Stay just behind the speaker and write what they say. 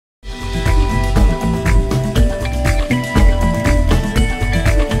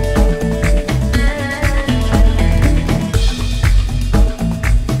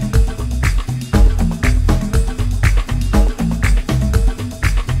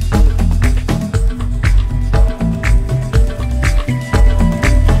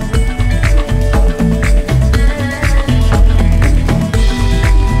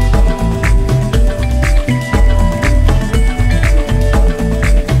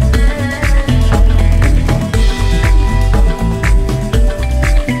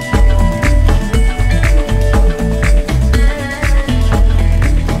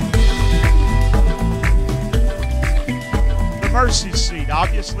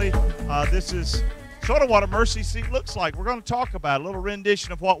briefly. This is sort of what a mercy seat looks like. We're going to talk about a little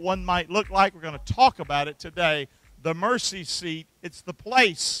rendition of what one might look like. We're going to talk about it today. The mercy seat, it's the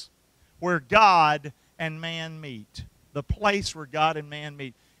place where God and man meet. The place where God and man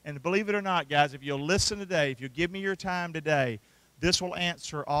meet. And believe it or not, guys, if you'll listen today, if you'll give me your time today, this will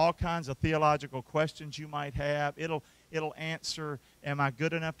answer all kinds of theological questions you might have. It'll answer, am I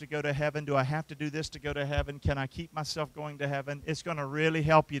good enough to go to heaven? Do I have to do this to go to heaven? Can I keep myself going to heaven? It's going to really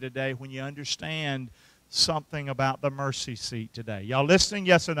help you today when you understand something about the mercy seat today. Y'all listening?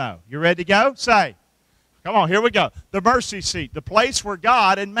 Yes or no? You ready to go? Say. Come on, here we go. The mercy seat, the place where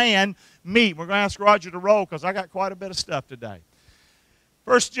God and man meet. We're going to ask Roger to roll because I got quite a bit of stuff today.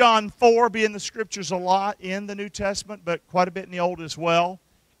 1 John 4 be in the Scriptures a lot in the New Testament, but quite a bit in the Old as well.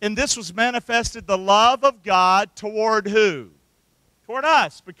 And this was manifested the love of God toward who? Toward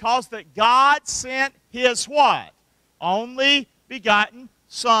us. Because that God sent His what? Only begotten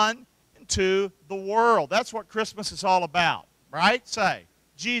Son into the world. That's what Christmas is all about, right? Say,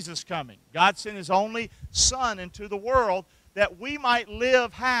 Jesus coming. God sent His only Son into the world that we might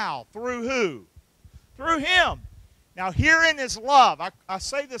live how? Through who? Through Him. Now, herein is love. I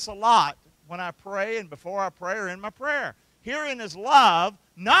say this a lot when I pray and before I pray or in my prayer. Herein is love,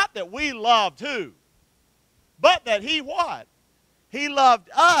 not that we loved who? But that He what? He loved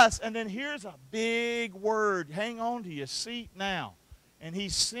us, and then here's a big word. Hang on to your seat now. And He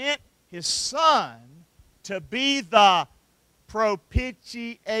sent His Son to be the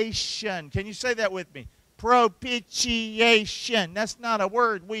propitiation. Can you say that with me? Propitiation. That's not a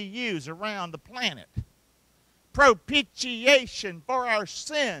word we use around the planet. Propitiation for our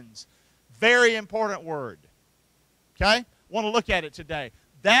sins. Very important word. Okay? Want to look at it today.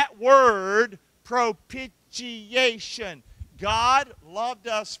 That word, propitiation. God loved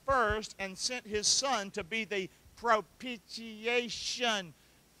us first and sent His Son to be the propitiation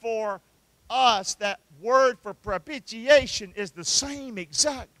for us. That word for propitiation is the same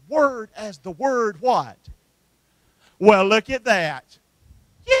exact word as the word what? Well, look at that.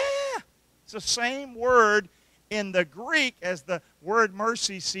 Yeah! It's the same word in the Greek as the word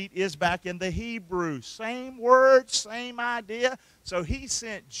mercy seat is back in the Hebrew. Same word, same idea. So He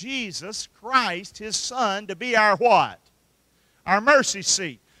sent Jesus Christ, His Son, to be our what? Our mercy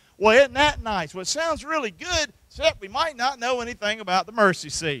seat. Well, isn't that nice? Well, it sounds really good, except we might not know anything about the mercy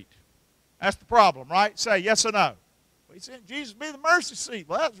seat. That's the problem, right? Say yes or no. Well, He sent Jesus to be the mercy seat.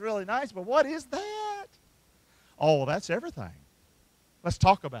 Well, that's really nice, but what is that? Oh, that's everything. Let's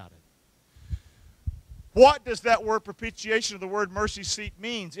talk about it. What does that word propitiation or the word mercy seat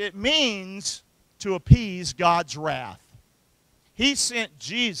means? It means to appease God's wrath. He sent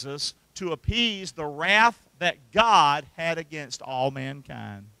Jesus to appease the wrath that God had against all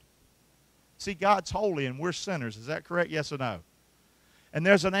mankind. See, God's holy and we're sinners. Is that correct? Yes or no? And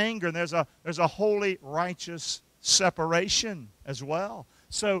there's an anger and there's a holy, righteous separation as well.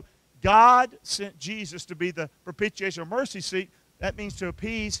 So God sent Jesus to be the propitiation or mercy seat. That means to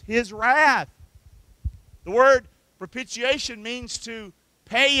appease His wrath. The word propitiation means to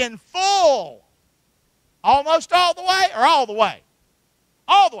pay in full. Almost all the way or all the way?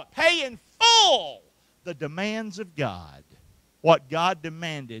 All the way. Pay in full the demands of God. What God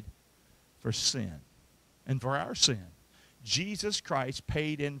demanded for sin and for our sin. Jesus Christ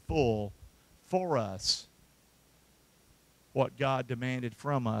paid in full for us what God demanded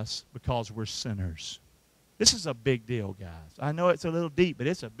from us because we're sinners. This is a big deal, guys. I know it's a little deep, but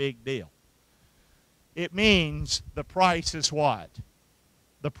it's a big deal. It means the price is what?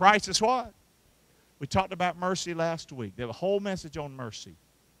 The price is what? We talked about mercy last week. There was a whole message on mercy.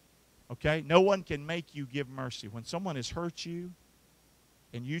 Okay? No one can make you give mercy. When someone has hurt you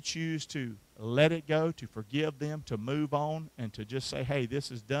and you choose to let it go, to forgive them, to move on, and to just say, hey,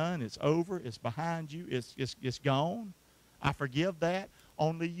 this is done, it's over, it's behind you, it's gone. I forgive that.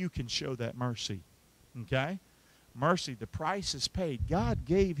 Only you can show that mercy. Okay? Mercy, the price is paid. God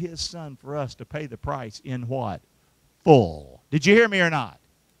gave His Son for us to pay the price in what? Full. Did you hear me or not?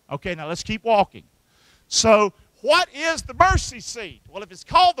 Okay, now let's keep walking. So, what is the mercy seat? Well, if it's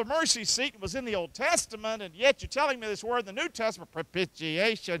called the mercy seat, it was in the Old Testament, and yet you're telling me this word in the New Testament,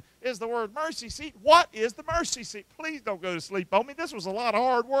 propitiation, is the word mercy seat. What is the mercy seat? Please don't go to sleep on me. This was a lot of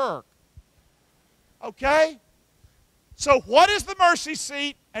hard work. Okay? So, what is the mercy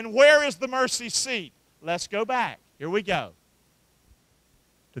seat, and where is the mercy seat? Let's go back. Here we go.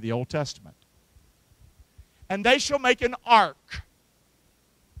 To the Old Testament. And they shall make an ark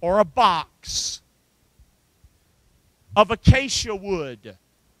or a box of acacia wood.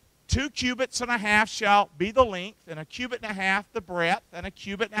 2 cubits and a half shall be the length, and 1.5 cubits the breadth, and 1.5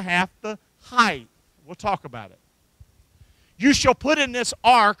 cubits the height. We'll talk about it. You shall put in this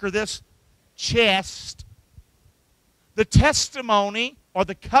ark, or this chest, the testimony or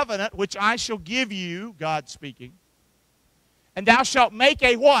the covenant which I shall give you, God speaking. And thou shalt make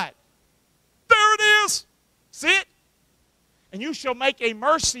a what? There it is. See it? And you shall make a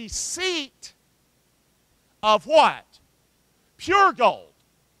mercy seat of what? Pure gold.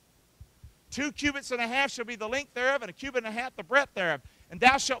 2 cubits and a half shall be the length thereof, and a cubit and a half the breadth thereof. And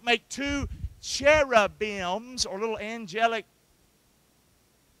thou shalt make 2 cherubims, or little angelic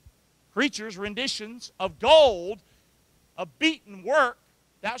creatures, renditions of gold, of beaten work.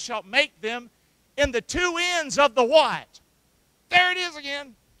 Thou shalt make them in the 2 ends of the what? There it is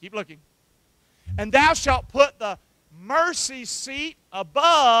again. Keep looking. And thou shalt put the mercy seat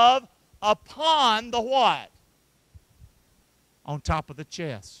above upon the what? On top of the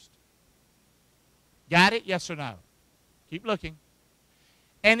chest. Got it? Yes or no? Keep looking.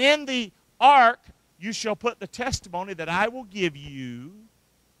 And in the ark you shall put the testimony that I will give you.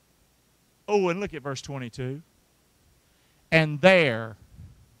 Oh, and look at verse 22. And there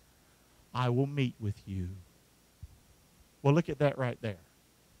I will meet with you. Well, look at that right there.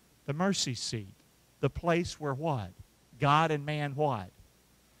 The mercy seat. The place where what? God and man what?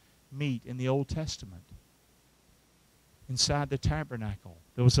 Meet in the Old Testament. Inside the tabernacle,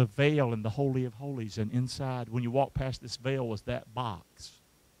 there was a veil in the Holy of Holies, and inside, when you walk past this veil, was that box.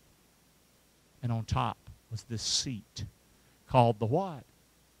 And on top was this seat called the what?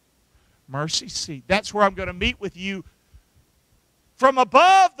 Mercy seat. That's where I'm going to meet with you. From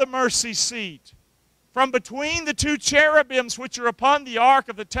above the mercy seat, from between the 2 cherubims which are upon the ark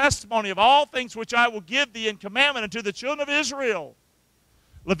of the testimony of all things which I will give thee in commandment unto the children of Israel.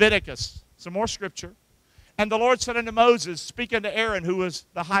 Leviticus, some more scripture. And the Lord said unto Moses, speak unto Aaron, who was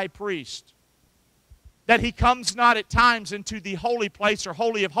the high priest, that he comes not at times into the holy place or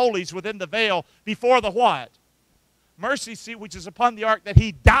holy of holies within the veil before the what? Mercy seat which is upon the ark, that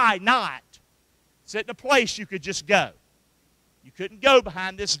he die not. Sit in a place you could just go. You couldn't go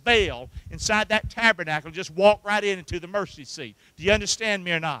behind this veil inside that tabernacle and just walk right into the mercy seat. Do you understand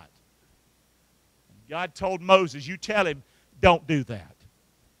me or not? God told Moses, you tell him, don't do that.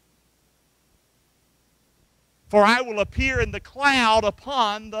 For I will appear in the cloud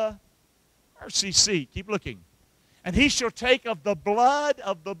upon the mercy seat. Keep looking. And he shall take of the blood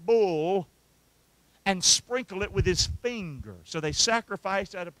of the bull and sprinkle it with his finger. So they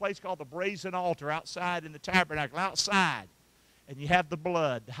sacrificed at a place called the brazen altar outside in the tabernacle, outside. And you have the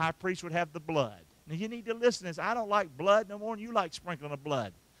blood. The high priest would have the blood. Now you need to listen to this. I don't like blood no more than you like sprinkling of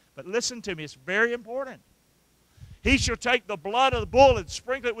blood. But listen to me. It's very important. He shall take the blood of the bull and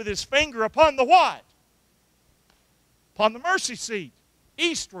sprinkle it with his finger upon the what? Upon the mercy seat,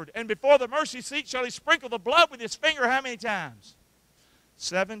 eastward. And before the mercy seat shall he sprinkle the blood with his finger how many times?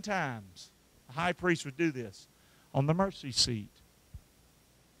 7 times. The high priest would do this on the mercy seat.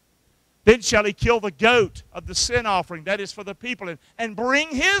 Then shall he kill the goat of the sin offering, that is for the people, and bring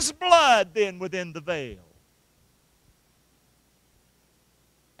his blood then within the veil.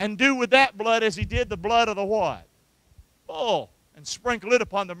 And do with that blood as he did the blood of the what? Bull. And sprinkle it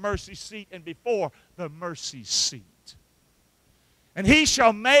upon the mercy seat and before the mercy seat. And he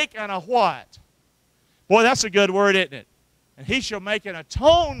shall make an a what? Boy, that's a good word, isn't it? And he shall make an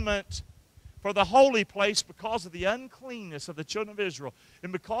atonement for the holy place because of the uncleanness of the children of Israel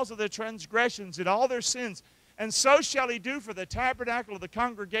and because of their transgressions and all their sins. And so shall he do for the tabernacle of the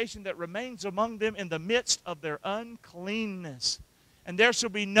congregation that remains among them in the midst of their uncleanness. And there shall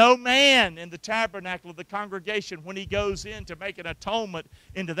be no man in the tabernacle of the congregation when he goes in to make an atonement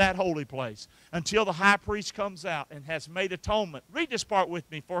into that holy place until the high priest comes out and has made atonement. Read this part with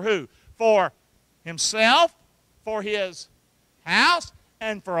me. For who? For himself, for his house,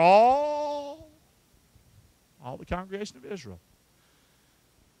 and for all the congregation of Israel.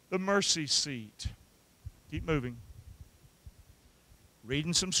 The mercy seat. Keep moving.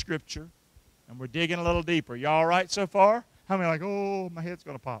 Reading some scripture, and we're digging a little deeper. You all right so far? How many are like, oh, my head's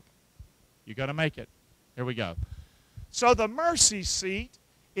going to pop? You're going to make it. Here we go. So the mercy seat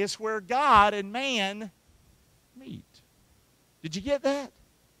is where God and man meet. Did you get that?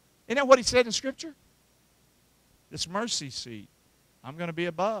 Isn't that what he said in Scripture? This mercy seat, I'm going to be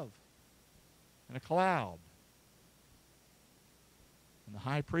above in a cloud. And the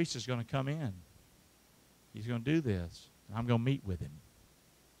high priest is going to come in. He's going to do this. And I'm going to meet with him.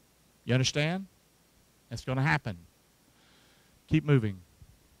 You understand? That's going to happen. Keep moving.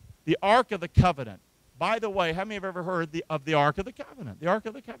 The Ark of the Covenant. By the way, how many have ever heard of the Ark of the Covenant? The Ark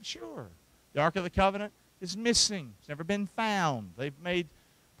of the Covenant, sure. The Ark of the Covenant is missing. It's never been found. They've made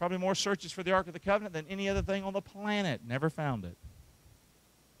probably more searches for the Ark of the Covenant than any other thing on the planet. Never found it.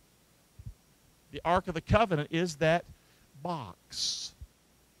 The Ark of the Covenant is that box.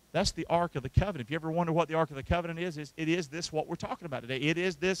 That's the Ark of the Covenant. If you ever wonder what the Ark of the Covenant is, it is this what we're talking about today. It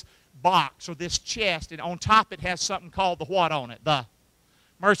is this box or this chest, and on top it has something called the what on it? The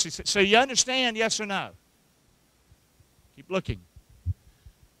mercy seat. So you understand, yes or no? Keep looking.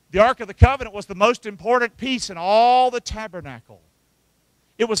 The Ark of the Covenant was the most important piece in all the tabernacle.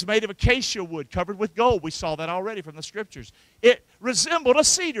 It was made of acacia wood covered with gold. We saw that already from the Scriptures. It resembled a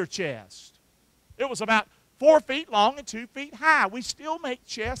cedar chest. It was about 4 feet long and 2 feet high. We still make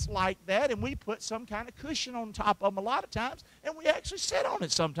chests like that, and we put some kind of cushion on top of them a lot of times, and we actually sit on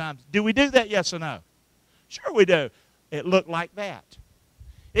it sometimes. Do we do that, yes or no? Sure we do. It looked like that.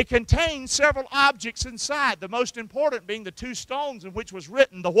 It contained several objects inside, the most important being the 2 stones in which was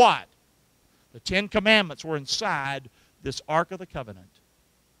written the what? The 10 Commandments were inside this Ark of the Covenant.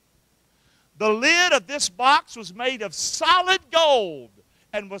 The lid of this box was made of solid gold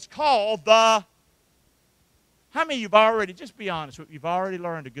and was called the... How many of you have already, just be honest, you've already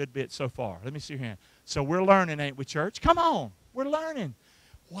learned a good bit so far? Let me see your hand. So we're learning, ain't we, church? Come on. We're learning.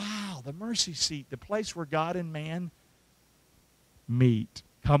 Wow, the mercy seat, the place where God and man meet.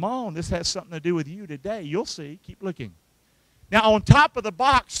 Come on, this has something to do with you today. You'll see. Keep looking. Now, on top of the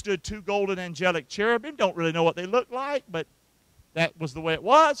box stood 2 golden angelic cherubim. Don't really know what they look like, but that was the way it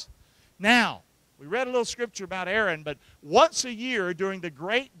was. Now, we read a little scripture about Herein, but once a year during the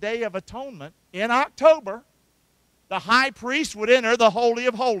great day of atonement in October, the high priest would enter the Holy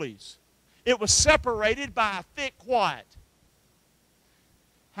of Holies. It was separated by a thick what?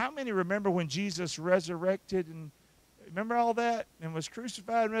 How many remember when Jesus resurrected and remember all that and was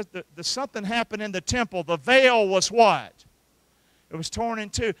crucified? Something happened in the temple. The veil was what? It was torn in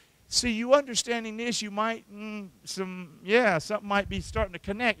two. See, you understanding this, you might, something might be starting to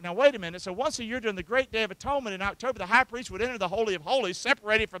connect. Now, wait a minute. So once a year during the great day of atonement in October, the high priest would enter the Holy of Holies,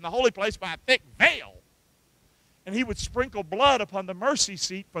 separated from the holy place by a thick veil. And he would sprinkle blood upon the mercy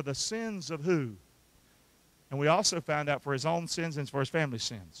seat for the sins of who? And we also found out for his own sins and for his family's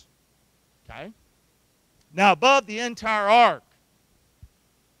sins. Okay? Now, above the entire ark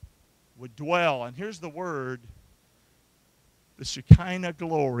would dwell, and here's the word, the Shekinah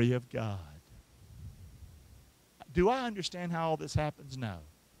glory of God. Do I understand how all this happens? No.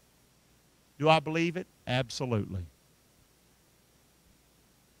 Do I believe it? Absolutely.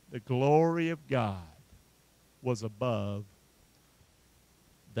 The glory of God was above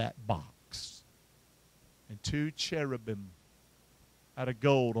that box. And 2 cherubim out of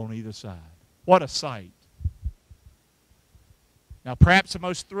gold on either side. What a sight. Now, perhaps the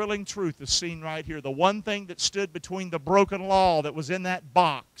most thrilling truth is seen right here. The one thing that stood between the broken law that was in that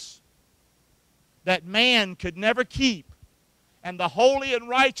box, that man could never keep, and the holy and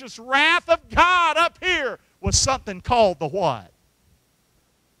righteous wrath of God up here was something called the what?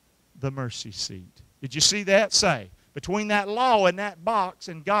 The mercy seat. Did you see that? Say, between that law and that box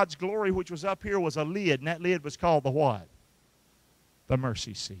and God's glory which was up here was a lid, and that lid was called the what? The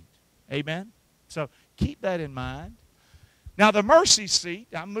mercy seat. Amen? So keep that in mind. Now, the mercy seat,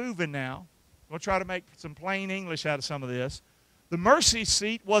 I'm moving now. We'll try to make some plain English out of some of this. The mercy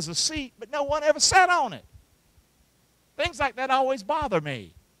seat was a seat, but no one ever sat on it. Things like that always bother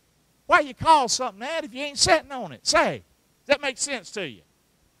me. Why you call something that if you ain't sitting on it? Say, does that make sense to you?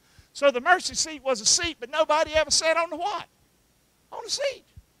 So the mercy seat was a seat, but nobody ever sat on the what? On the seat.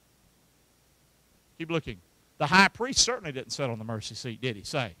 Keep looking. The high priest certainly didn't sit on the mercy seat, did he?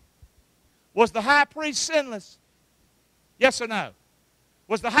 Say. Was the high priest sinless? Yes or no?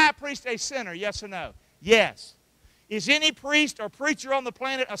 Was the high priest a sinner? Yes or no? Yes. Is any priest or preacher on the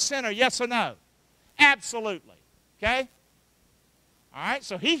planet a sinner? Yes or no? Absolutely. Okay? All right,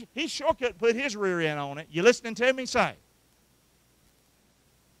 so he sure couldn't put his rear end on it. You listening to me? Say.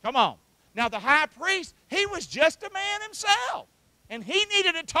 Come on. Now, the high priest, he was just a man himself. And he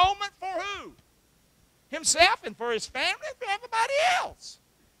needed atonement for who? Himself and for his family and for everybody else.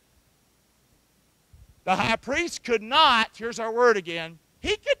 The high priest could not, here's our word again,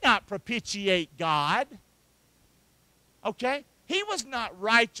 he could not propitiate God. Okay? He was not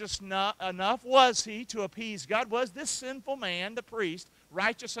righteous enough, was he, to appease God? Was this sinful man, the priest,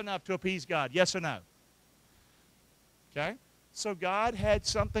 righteous enough to appease God? Yes or no? Okay? So God had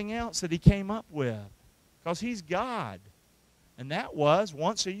something else that he came up with because he's God. And that was,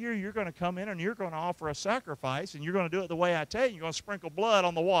 once a year, you're going to come in and you're going to offer a sacrifice, and you're going to do it the way I tell you. You're going to sprinkle blood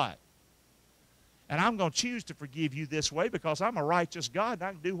on the what? And I'm going to choose to forgive you this way because I'm a righteous God, and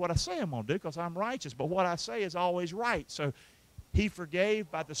I can do what I say I'm going to do because I'm righteous. But what I say is always right. So he forgave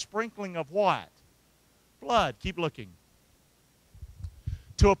by the sprinkling of what? Blood. Keep looking.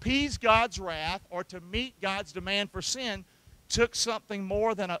 To appease God's wrath or to meet God's demand for sin took something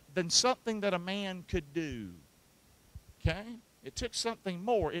more than something that a man could do. Okay? It took something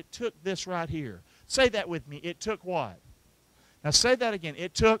more. It took this right here. Say that with me. It took what? Now say that again.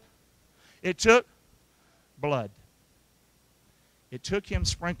 It took blood. It took him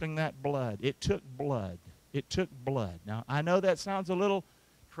sprinkling that blood. It took blood. It took blood. Now, I know that sounds a little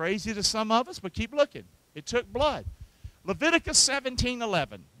crazy to some of us, but keep looking. It took blood. Leviticus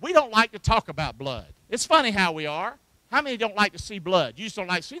 17:11. We don't like to talk about blood. It's funny how we are. How many don't like to see blood? You just don't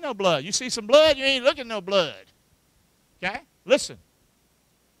like to see no blood. You see some blood, you ain't looking at no blood. Okay? Listen.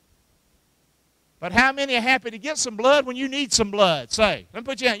 But how many are happy to get some blood when you need some blood? Say, let me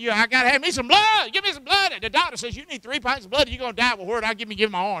put you in. I got to have me some blood. Give me some blood. The doctor says you need 3 pints of blood. You're going to die. Well, where I give me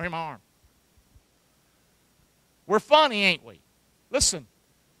my arm? Here, my arm. We're funny, ain't we? Listen.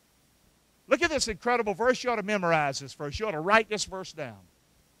 Look at this incredible verse. You ought to memorize this verse. You ought to write this verse down.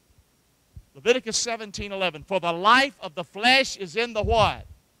 Leviticus 17:11. For the life of the flesh is in the what?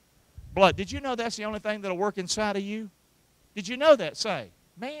 Blood. Did you know that's the only thing that will work inside of you? Did you know that? Say.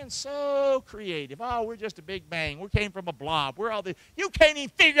 Man, so creative. Oh, we're just a big bang. We came from a blob. We're all this. You can't even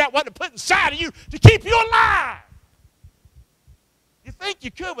figure out what to put inside of you to keep you alive. You think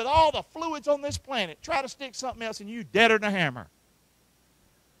you could with all the fluids on this planet. Try to stick something else in you, deader than a hammer.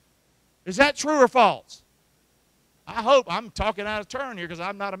 Is that true or false? I hope I'm talking out of turn here because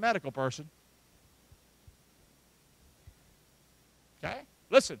I'm not a medical person. Okay?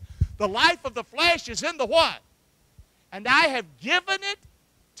 Listen. The life of the flesh is in the what? And I have given it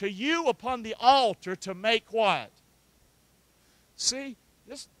to you upon the altar to make what? See,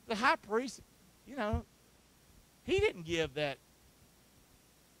 the high priest, he didn't give that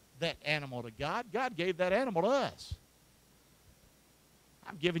animal to God. God gave that animal to us.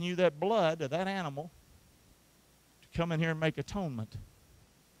 I'm giving you that blood of that animal to come in here and make atonement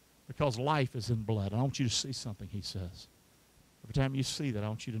because life is in blood. I want you to see something, he says. Every time you see that, I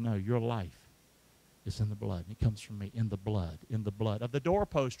want you to know your life is in the blood. It comes from me, in the blood of the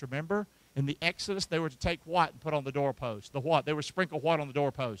doorpost. Remember, in the Exodus, they were to take what and put on the doorpost? The what? They were sprinkled what on the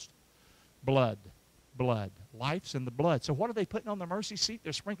doorpost? Blood. Blood. Life's in the blood. So what are they putting on the mercy seat?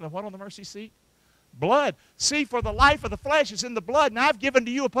 They're sprinkling what on the mercy seat? Blood. See, for the life of the flesh is in the blood, and I've given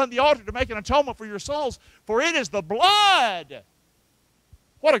to you upon the altar to make an atonement for your souls, for it is the blood.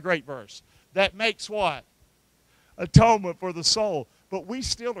 What a great verse. That makes what? Atonement for the soul. But we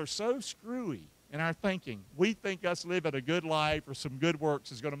still are so screwy in our thinking. We think us living a good life or some good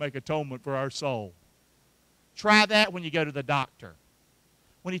works is going to make atonement for our soul. Try that when you go to the doctor.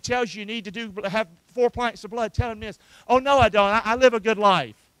 When he tells you need to have 4 pints of blood, tell him this. Oh, no, I don't. I live a good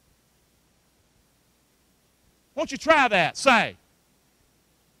life. Won't you try that? Say.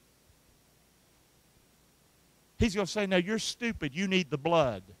 He's going to say, no, you're stupid. You need the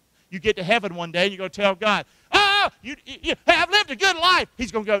blood. You get to heaven one day and you're going to tell God, oh, hey, I've lived a good life.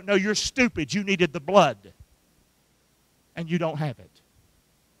 He's going to go, no, you're stupid. You needed the blood. And you don't have it.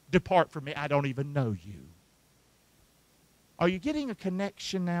 Depart from me. I don't even know you. Are you getting a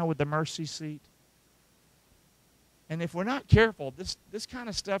connection now with the mercy seat? And if we're not careful, this kind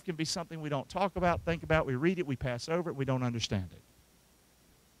of stuff can be something we don't talk about, think about. We read it, we pass over it, we don't understand it.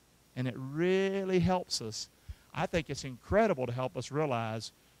 And it really helps us. I think it's incredible to help us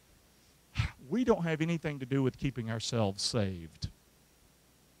realize we don't have anything to do with keeping ourselves saved.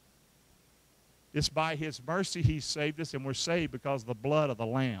 It's by his mercy he saved us, and we're saved because of the blood of the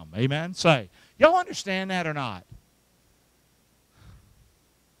Lamb. Amen? Say, y'all understand that or not?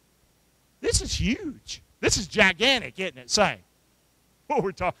 This is huge. This is gigantic, isn't it? Say. What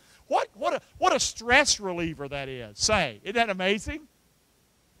we're talking. What a stress reliever that is. Say. Isn't that amazing?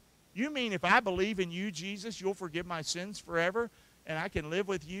 You mean if I believe in you, Jesus, you'll forgive my sins forever, and I can live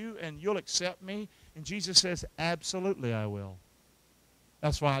with you, and you'll accept me? And Jesus says, absolutely I will.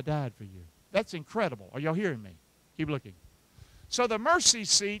 That's why I died for you. That's incredible. Are y'all hearing me? Keep looking. So the mercy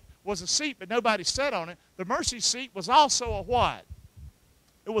seat was a seat, but nobody sat on it. The mercy seat was also a what?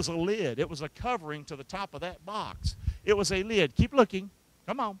 It was a lid. It was a covering to the top of that box. It was a lid. Keep looking.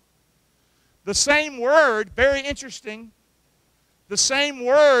 Come on. The same word, very interesting, the same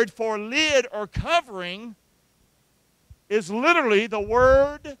word for lid or covering is literally the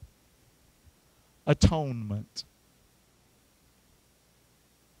word atonement.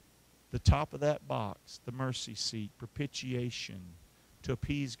 The top of that box, the mercy seat, propitiation, to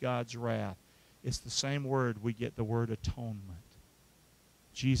appease God's wrath. It's the same word we get the word atonement.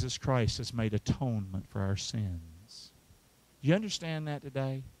 Jesus Christ has made atonement for our sins. Do you understand that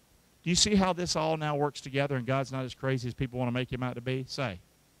today? Do you see how this all now works together and God's not as crazy as people want to make him out to be? Say.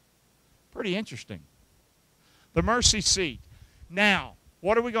 Pretty interesting. The mercy seat. Now,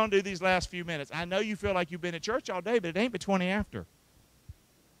 what are we going to do these last few minutes? I know you feel like you've been at church all day, but it ain't but 20 after.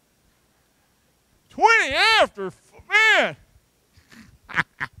 20 after? man.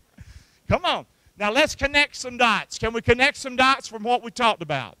 Come on. Now let's connect some dots. Can we connect some dots from what we talked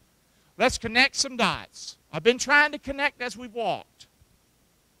about? Let's connect some dots. I've been trying to connect as we've walked.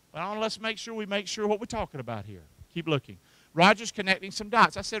 Well, let's make sure we make sure what we're talking about here. Keep looking. Roger's connecting some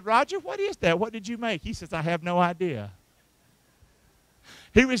dots. I said, Roger, what is that? What did you make? He says, I have no idea.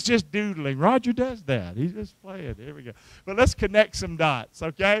 He was just doodling. Roger does that. He's just playing. Here we go. But let's connect some dots,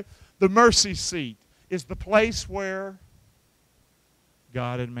 okay? The mercy seat is the place where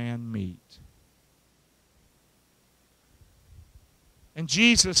God and man meet. And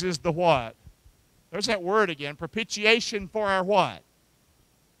Jesus is the what? There's that word again. Propitiation for our what?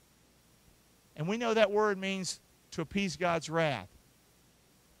 And we know that word means to appease God's wrath.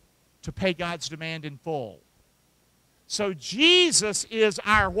 To pay God's demand in full. So Jesus is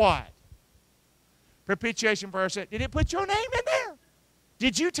our what? Propitiation for our sin. Did it put your name in there?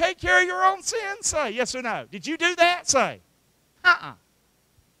 Did you take care of your own sins? Say yes or no. Did you do that? Say.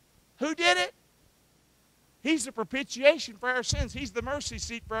 Who did it? He's the propitiation for our sins. He's the mercy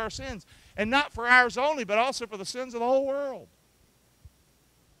seat for our sins. And not for ours only, but also for the sins of the whole world.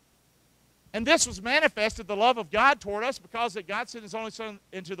 And this was manifested, the love of God toward us, because that God sent His only Son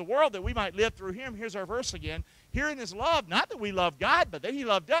into the world that we might live through Him. Here's our verse again. Herein is love, not that we love God, but that He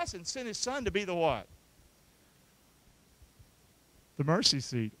loved us and sent His Son to be the what? The mercy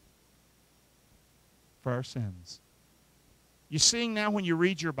seat for our sins. You seeing now when you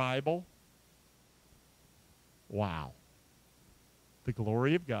read your Bible? Wow. The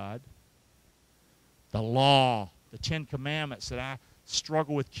glory of God, the law, the 10 Commandments that I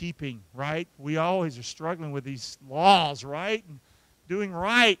struggle with keeping, right? We always are struggling with these laws, right? And doing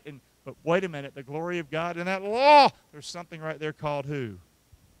right. But wait a minute, the glory of God in that law, there's something right there called who?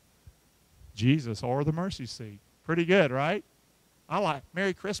 Jesus, or the mercy seat. Pretty good, right? I like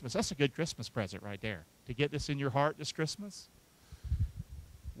Merry Christmas. That's a good Christmas present right there. To get this in your heart this Christmas.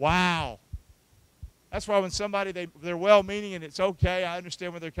 Wow. That's why when somebody, they're well-meaning and it's okay, I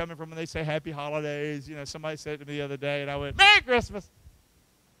understand where they're coming from when they say happy holidays. You know, somebody said it to me the other day and I went, Merry Christmas.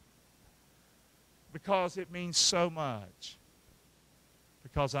 Because it means so much.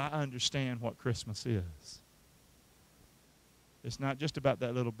 Because I understand what Christmas is. It's not just about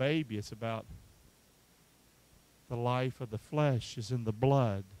that little baby. It's about the life of the flesh is in the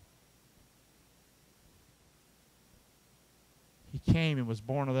blood. He came and was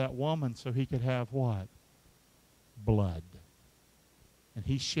born of that woman so He could have what? Blood. And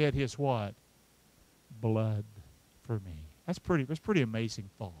He shed His what? Blood for me. That's pretty amazing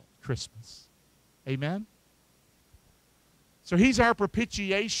thought. Christmas. Amen? So He's our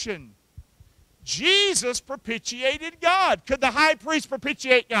propitiation. Jesus propitiated God. Could the high priest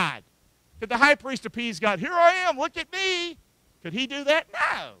propitiate God? Could the high priest appease God? Here I am, look at me. Could He do that?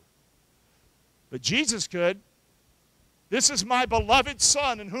 No. But Jesus could. This is my beloved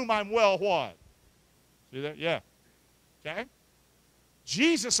Son in whom I'm well what? See that? Yeah. Okay?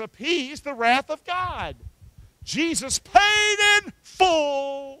 Jesus appeased the wrath of God. Jesus paid in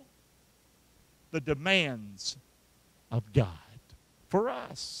full the demands of God for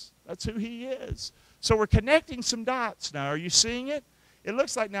us. That's who He is. So we're connecting some dots now. Are you seeing it? It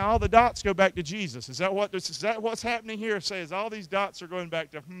looks like now all the dots go back to Jesus. Is that what's happening here? It says all these dots are going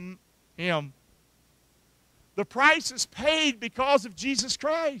back to Him. The price is paid because of Jesus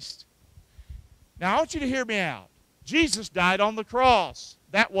Christ. Now I want you to hear me out. Jesus died on the cross.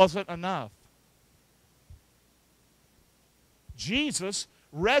 That wasn't enough. Jesus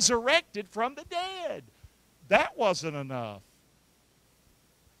resurrected from the dead. That wasn't enough.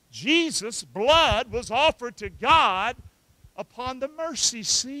 Jesus' blood was offered to God upon the mercy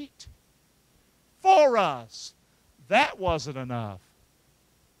seat for us. That wasn't enough.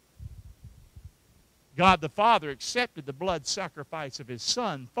 God the Father accepted the blood sacrifice of His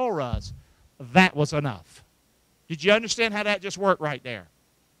Son for us. That was enough. Did you understand how that just worked right there?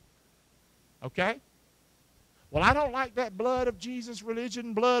 Okay? Well, I don't like that blood of Jesus,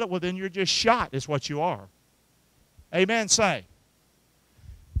 religion, blood. Well, then you're just shot is what you are. Amen, say.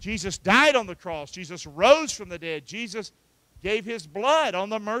 Jesus died on the cross. Jesus rose from the dead. Jesus gave His blood on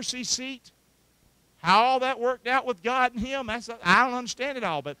the mercy seat. How all that worked out with God and Him, I don't understand it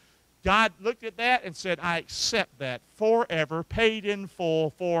all. But God looked at that and said, I accept that forever, paid in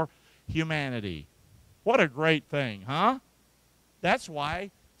full for humanity. What a great thing, huh? That's why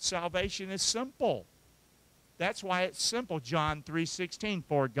salvation is simple. That's why it's simple. John 3:16,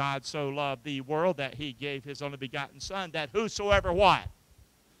 for God so loved the world that He gave His only begotten Son, that whosoever what?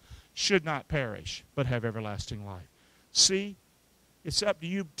 Should not perish, but have everlasting life. See, it's up to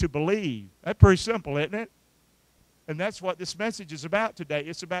you to believe. That's pretty simple, isn't it? And that's what this message is about today.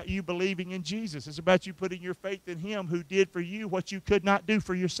 It's about you believing in Jesus. It's about you putting your faith in Him who did for you what you could not do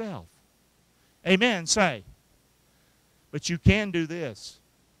for yourself. Amen. Say. But you can do this.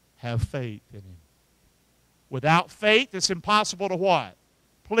 Have faith in Him. Without faith, it's impossible to what?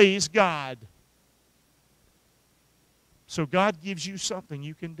 Please God. So God gives you something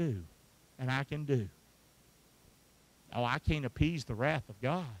you can do, and I can do. Oh, I can't appease the wrath of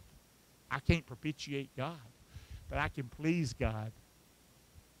God. I can't propitiate God. But I can please God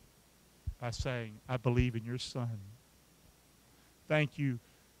by saying, I believe in your Son. Thank you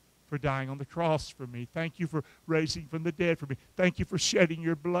for dying on the cross for me. Thank you for raising from the dead for me. Thank you for shedding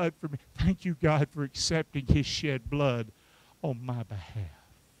your blood for me. Thank you, God, for accepting His shed blood on my behalf.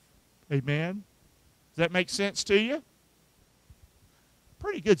 Amen? Does that make sense to you?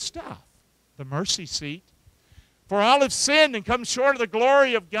 Pretty good stuff. The mercy seat. For all have sinned and come short of the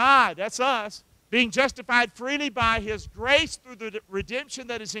glory of God. That's us. Being justified freely by His grace through the redemption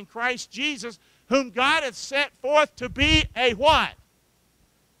that is in Christ Jesus, whom God hath set forth to be a what?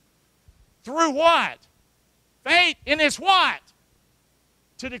 Through what? Faith in His what?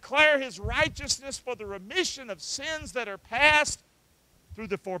 To declare His righteousness for the remission of sins that are past through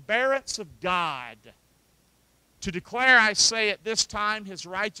the forbearance of God. To declare, I say, at this time His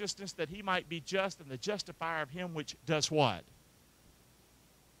righteousness, that He might be just and the justifier of him which does what?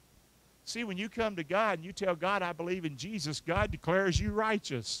 See, when you come to God and you tell God, I believe in Jesus, God declares you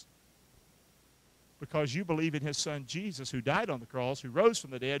righteous. Because you believe in His Son Jesus, who died on the cross, who rose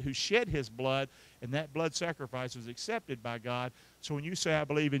from the dead, who shed His blood, and that blood sacrifice was accepted by God. So when you say, I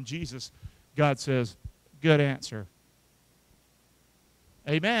believe in Jesus, God says, good answer.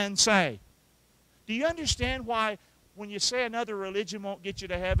 Amen. Say. Do you understand why when you say another religion won't get you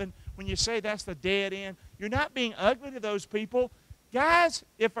to heaven, when you say that's the dead end, you're not being ugly to those people? Guys,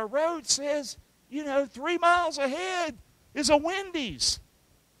 if a road says, 3 miles ahead is a Wendy's,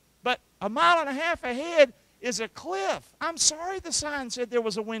 but 1.5 miles ahead is a cliff. I'm sorry the sign said there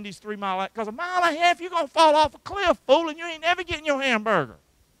was a Wendy's 3 miles, because 1.5 miles you're going to fall off a cliff, fool, and you ain't never getting your hamburger.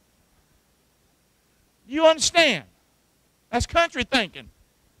 You understand? That's country thinking.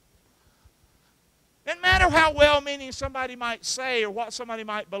 Doesn't matter how well-meaning somebody might say or what somebody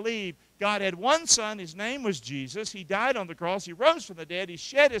might believe. God had one Son. His name was Jesus. He died on the cross. He rose from the dead. He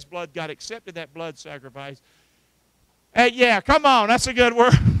shed His blood. God accepted that blood sacrifice. Hey, yeah, come on. That's a good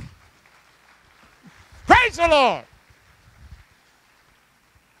word. Praise the Lord.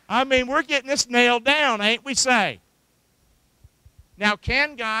 I mean, we're getting this nailed down, ain't we, say? Now,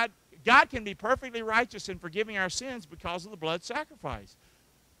 God can be perfectly righteous in forgiving our sins because of the blood sacrifice.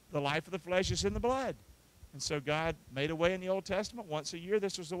 The life of the flesh is in the blood. And so God made a way in the Old Testament. Once a year,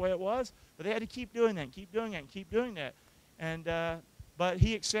 this was the way it was. But they had to keep doing that, and keep doing that, and keep doing that. But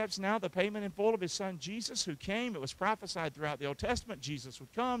He accepts now the payment in full of His Son Jesus, who came. It was prophesied throughout the Old Testament. Jesus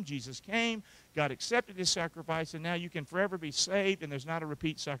would come. Jesus came. God accepted His sacrifice. And now you can forever be saved, and there's not a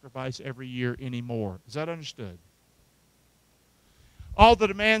repeat sacrifice every year anymore. Is that understood? All the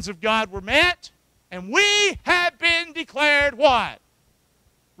demands of God were met, and we have been declared what?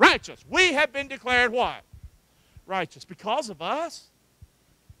 Righteous. We have been declared what? Righteous. Because of us?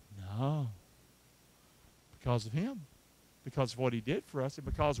 No. Because of Him. Because of what He did for us, and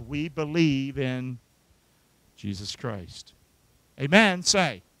because we believe in Jesus Christ. Amen.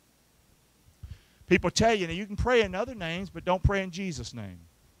 Say. People tell you, now you can pray in other names, but don't pray in Jesus' name.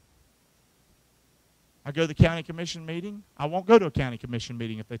 I go to the county commission meeting. I won't go to a county commission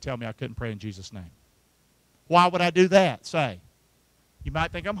meeting if they tell me I couldn't pray in Jesus' name. Why would I do that? Say. You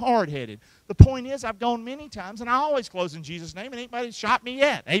might think I'm hard-headed. The point is, I've gone many times, and I always close in Jesus' name, and anybody's shot me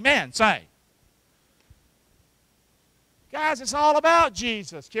yet. Amen. Say. Guys, it's all about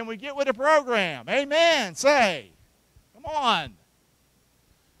Jesus. Can we get with the program? Amen. Say. Come on.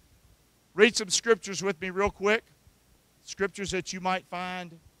 Read some scriptures with me real quick. Scriptures that you might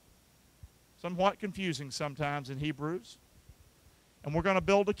find somewhat confusing sometimes in Hebrews. And we're going to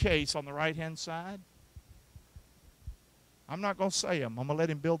build a case on the right-hand side. I'm not going to say them. I'm going to let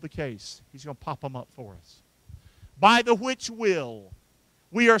him build the case. He's going to pop them up for us. By the which will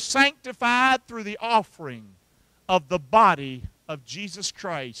we are sanctified through the offering of the body of Jesus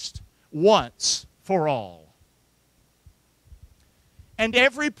Christ once for all. And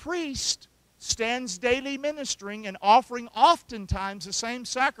every priest stands daily ministering and offering oftentimes the same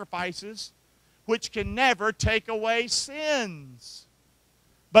sacrifices which can never take away sins.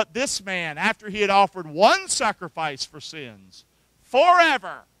 But this man, after he had offered one sacrifice for sins,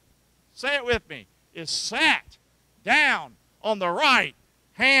 forever, say it with me, is sat down on the right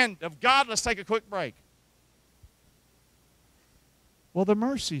hand of God. Let's take a quick break. Well, the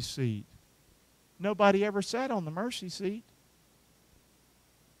mercy seat. Nobody ever sat on the mercy seat.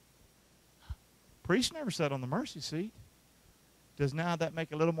 Priest never sat on the mercy seat. Does now that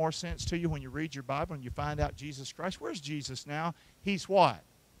make a little more sense to you when you read your Bible and you find out Jesus Christ? Where's Jesus now? He's what?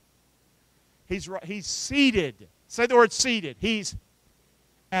 He's seated. Say the word seated. He's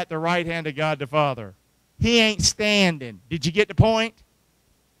at the right hand of God the Father. He ain't standing. Did you get the point?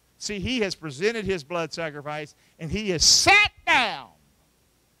 See, he has presented his blood sacrifice, and he is sat down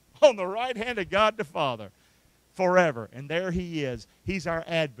on the right hand of God the Father forever. And there he is. He's our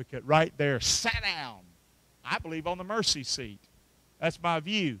advocate right there, sat down. I believe on the mercy seat. That's my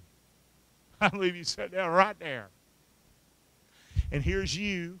view. I believe he sat down right there. And here's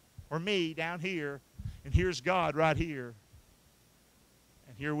you or me down here, and here's God right here.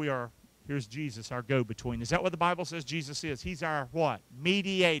 And here we are. Here's Jesus, our go-between. Is that what the Bible says Jesus is? He's our what?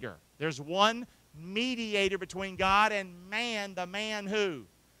 Mediator. There's one mediator between God and man. The man who?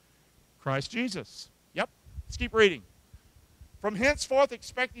 Christ Jesus. Yep. Let's keep reading. From henceforth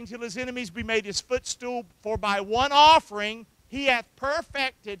expecting till his enemies be made his footstool, for by one offering he hath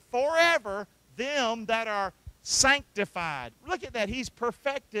perfected forever them that are sanctified. Look at that. He's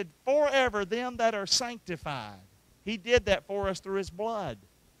perfected forever them that are sanctified. He did that for us through his blood.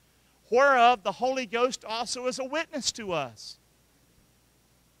 Whereof the Holy Ghost also is a witness to us.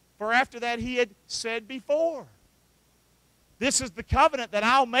 For after that he had said before, this is the covenant that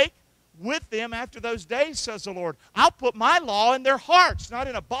I'll make with them after those days, says the Lord. I'll put my law in their hearts, not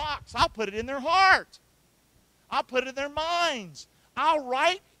in a box. I'll put it in their heart. I'll put it in their minds. I'll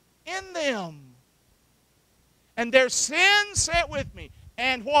write in them. And their sins, say it with me,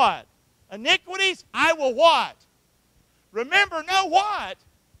 and what? Iniquities, I will what? Remember, no what?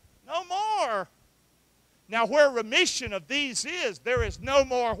 No more. Now, where remission of these is, there is no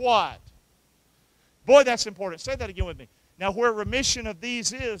more what? Boy, that's important. Say that again with me. Now, where remission of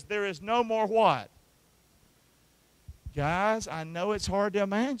these is, there is no more what? Guys, I know it's hard to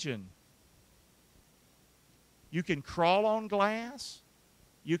imagine. You can crawl on glass.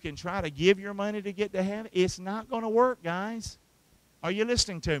 You can try to give your money to get to heaven. It's not going to work, guys. Are you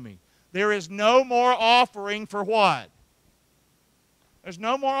listening to me? There is no more offering for what? There's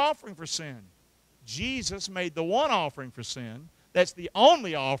no more offering for sin. Jesus made the one offering for sin. That's the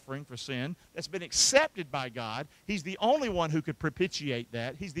only offering for sin that's been accepted by God. He's the only one who could propitiate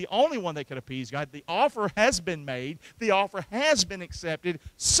that. He's the only one that could appease God. The offer has been made. The offer has been accepted.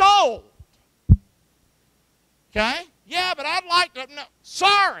 Sold. Okay? Yeah, but I'd like to. No,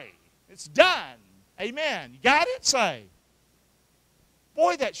 sorry. It's done. Amen. You got it? Say.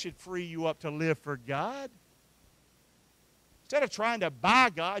 Boy, that should free you up to live for God. Instead of trying to buy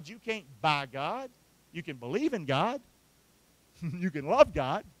God, you can't buy God. You can believe in God. You can love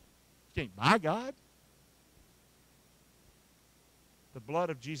God. You can't buy God. The blood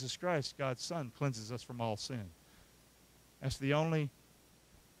of Jesus Christ, God's Son, cleanses us from all sin. That's the only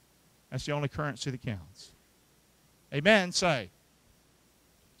currency that counts. Amen. Say.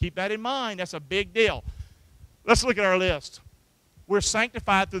 Keep that in mind. That's a big deal. Let's look at our list. We're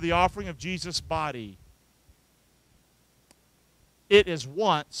sanctified through the offering of Jesus' body. It is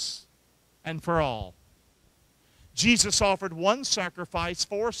once and for all. Jesus offered one sacrifice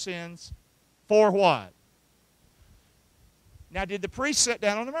for sins. For what? Now, did the priest sit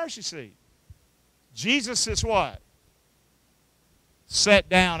down on the mercy seat? Jesus is what? Sat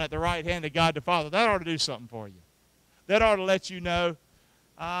down at the right hand of God the Father. That ought to do something for you. That ought to let you know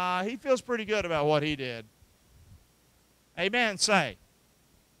he feels pretty good about what he did. Amen. Say.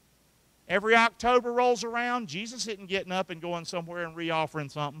 Every October rolls around, Jesus isn't getting up and going somewhere and re-offering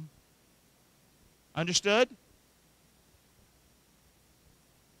something. Understood?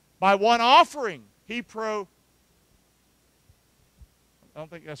 By one offering, I don't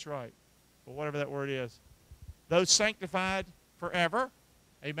think that's right, but whatever that word is. Those sanctified forever.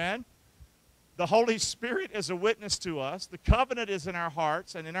 Amen. The Holy Spirit is a witness to us. The covenant is in our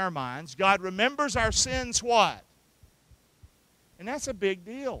hearts and in our minds. God remembers our sins what? And that's a big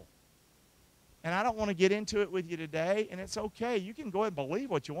deal. And I don't want to get into it with you today, and it's okay. You can go ahead and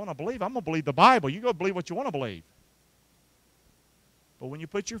believe what you want to believe. I'm going to believe the Bible. You go believe what you want to believe. But when you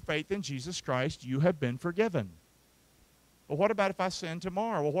put your faith in Jesus Christ, you have been forgiven. Well, what about if I sin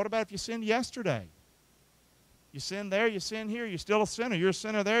tomorrow? Well, what about if you sinned yesterday? You sin there, you sin here, you're still a sinner. You're a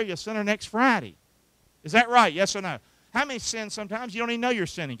sinner there, you're a sinner next Friday. Is that right? Yes or no? How many sins sometimes you don't even know you're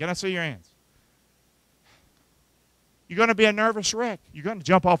sinning? Can I see your hands? You're going to be a nervous wreck. You're going to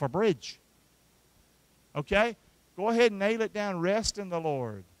jump off a bridge. Okay? Go ahead and nail it down. Rest in the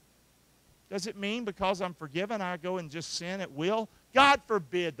Lord. Does it mean because I'm forgiven I go and just sin at will? God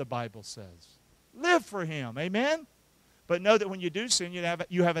forbid, the Bible says. Live for Him. Amen? But know that when you do sin,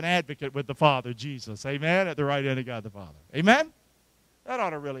 you have an advocate with the Father, Jesus. Amen? At the right hand of God the Father. Amen? That ought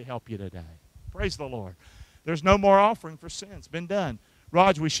to really help you today. Praise the Lord. There's no more offering for sin. It's been done.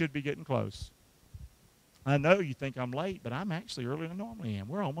 Raj, we should be getting close. I know you think I'm late, but I'm actually earlier than I normally am.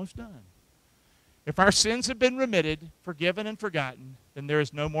 We're almost done. If our sins have been remitted, forgiven, and forgotten, then there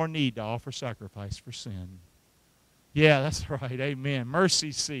is no more need to offer sacrifice for sin. Yeah, that's right. Amen.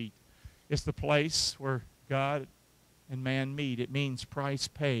 Mercy seat is the place where God and man meet. It means price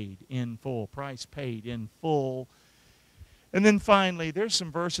paid in full. Price paid in full. And then finally, there's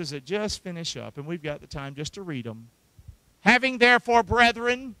some verses that just finish up, and we've got the time just to read them. Having therefore,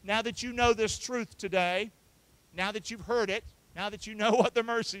 brethren, now that you know this truth today, now that you've heard it, now that you know what the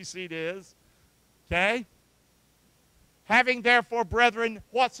mercy seat is, okay? Having therefore, brethren,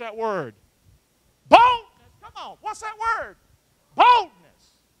 what's that word? Boldness. Come on, what's that word? Boldness.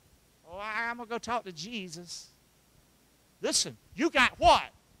 Oh, I'm going to go talk to Jesus. Listen, you got what?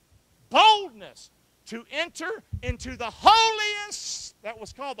 Boldness to enter into the holiest. That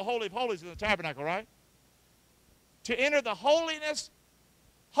was called the Holy of Holies in the tabernacle, right? To enter the holiest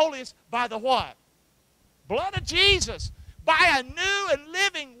by the what? Blood of Jesus. By a new and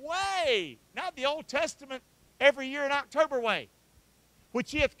living way. Not the Old Testament every year in October way.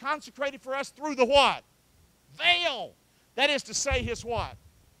 Which he hath consecrated for us through the what? Veil. That is to say his what?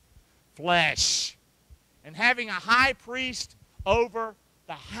 Flesh. And having a high priest over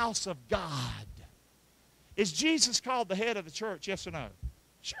the house of God. Is Jesus called the head of the church? Yes or no?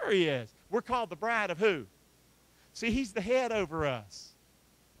 Sure he is. We're called the bride of who? See, he's the head over us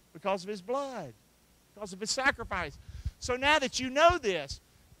because of his blood, because of his sacrifice. So now that you know this,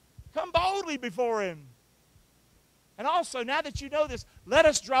 come boldly before him. And also, now that you know this, let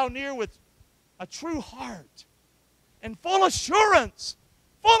us draw near with a true heart and full assurance.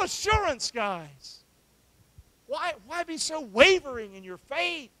 Full assurance, guys. Why be so wavering in your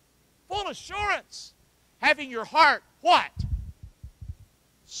faith? Full assurance. Having your heart, what?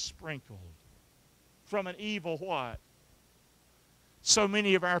 Sprinkled from an evil what? So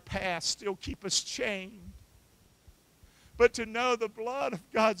many of our pasts still keep us chained. But to know the blood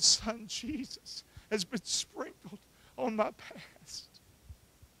of God's Son, Jesus, has been sprinkled on my past.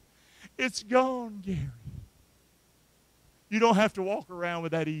 It's gone, Gary. You don't have to walk around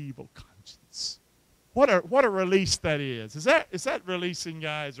with that evil conscience. What a release that is. Is that releasing,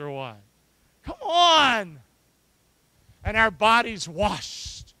 guys, or what? Come on. And our bodies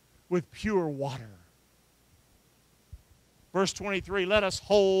washed with pure water. Verse 23, let us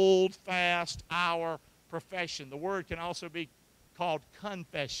hold fast our profession. The word can also be called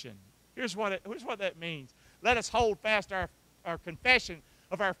confession. Here's what that means. Let us hold fast our confession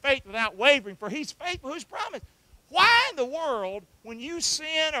of our faith without wavering, for he's faithful who's promised. Why in the world, when you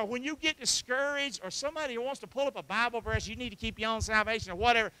sin or when you get discouraged or somebody wants to pull up a Bible verse, you need to keep your own salvation or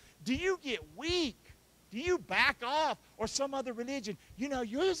whatever, do you get weak? Do you back off? Or some other religion? You know,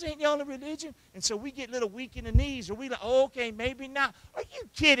 yours ain't the only religion. And so we get a little weak in the knees. Or we like, oh, okay, maybe not. Are you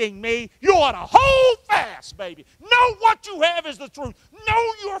kidding me? You ought to hold fast, baby. Know what you have is the truth.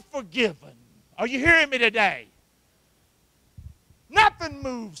 Know you're forgiven. Are you hearing me today? Nothing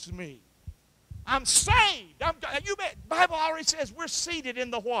moves me. I'm saved. The Bible already says we're seated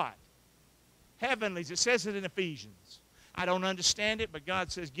in the what? Heavenlies. It says it in Ephesians. I don't understand it, but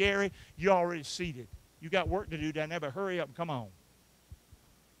God says, Gary, you're already seated. You got work to do down there, but hurry up and come on.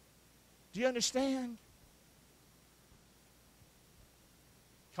 Do you understand?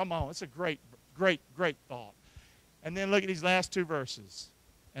 Come on. It's a great, great, great thought. And then look at these last two verses.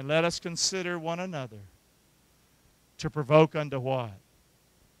 And let us consider one another to provoke unto what?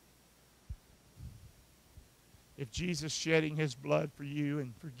 If Jesus shedding his blood for you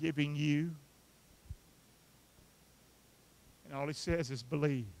and forgiving you, and all he says is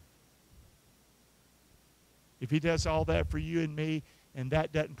believe. If he does all that for you and me, and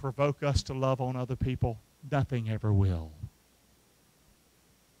that doesn't provoke us to love on other people, nothing ever will.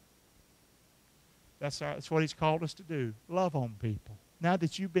 That's what he's called us to do, love on people. Now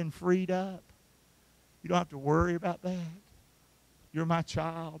that you've been freed up, you don't have to worry about that. You're my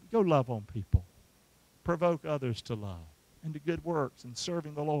child. Go love on people. Provoke others to love and to good works and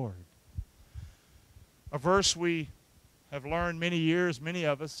serving the Lord. A verse we have learned many years, many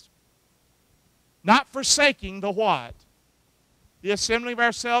of us, not forsaking the what? The assembling of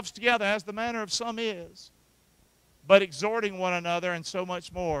ourselves together, as the manner of some is, but exhorting one another, and so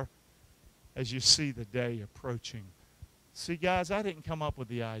much more as you see the day approaching. See, guys, I didn't come up with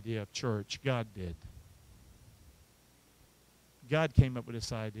the idea of church. God did. God came up with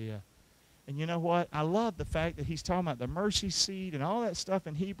this idea. And you know what? I love the fact that he's talking about the mercy seat and all that stuff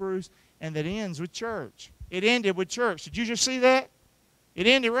in Hebrews, and that ends with church. It ended with church. Did you just see that? It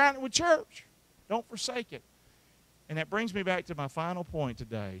ended right with church. Don't forsake it. And that brings me back to my final point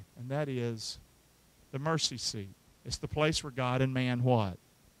today, and that is the mercy seat. It's the place where God and man what?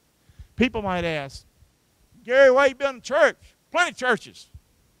 People might ask, Gary, why you building a church? Plenty of churches.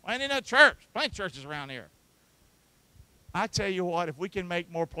 Why ain't there no church? Plenty of churches around here. I tell you what, if we can make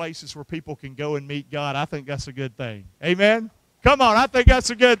more places where people can go and meet God, I think that's a good thing. Amen? Come on, I think that's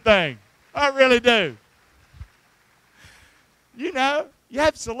a good thing. I really do. You know, yeah,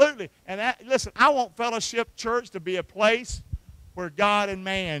 absolutely. And listen, I want Fellowship Church to be a place where God and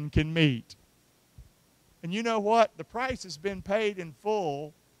man can meet. And you know what? The price has been paid in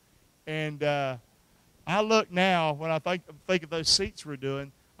full. And I look now, when I think of those seats we're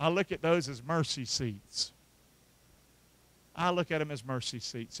doing, I look at those as mercy seats. I look at them as mercy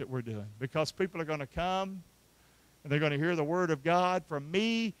seats that we're doing, because people are going to come and they're going to hear the word of God from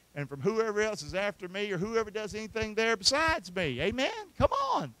me and from whoever else is after me or whoever does anything there besides me. Amen? Come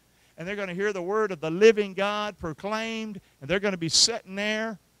on. And they're going to hear the word of the living God proclaimed, and they're going to be sitting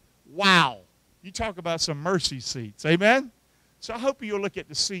there. Wow. You talk about some mercy seats. Amen? So I hope you'll look at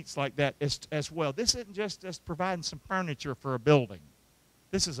the seats like that as well. This isn't just providing some furniture for a building.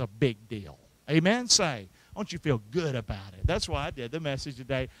 This is a big deal. Amen? Say. Don't you feel good about it? That's why I did the message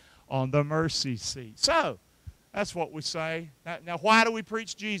today on the mercy seat. So, that's what we say. Now, why do we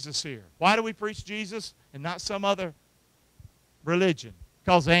preach Jesus here? Why do we preach Jesus and not some other religion?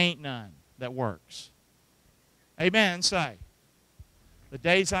 Because there ain't none that works. Amen? Say. The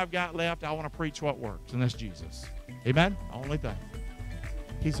days I've got left, I want to preach what works, and that's Jesus. Amen? Only thing.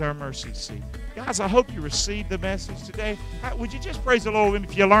 He's our mercy seat. Guys, I hope you received the message today. Would you just praise the Lord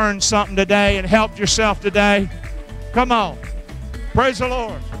if you learned something today and helped yourself today? Come on. Praise the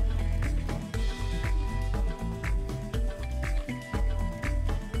Lord.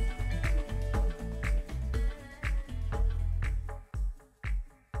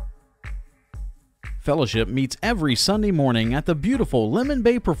 Fellowship meets every Sunday morning at the beautiful Lemon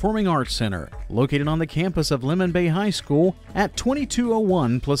Bay Performing Arts Center, located on the campus of Lemon Bay High School at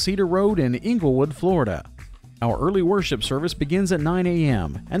 2201 Placida Road in Inglewood, Florida. Our early worship service begins at 9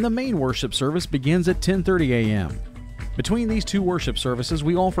 a.m. and the main worship service begins at 10:30 a.m. Between these two worship services,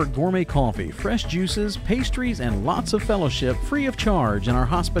 we offer gourmet coffee, fresh juices, pastries, and lots of fellowship free of charge in our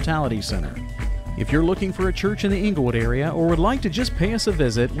hospitality center. If you're looking for a church in the Inglewood area or would like to just pay us a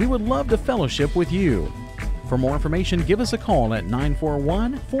visit, we would love to fellowship with you. For more information, give us a call at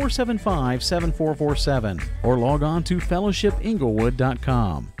 941-475-7447 or log on to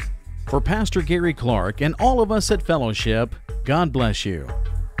fellowshipinglewood.com. For Pastor Garry Clark and all of us at Fellowship, God bless you.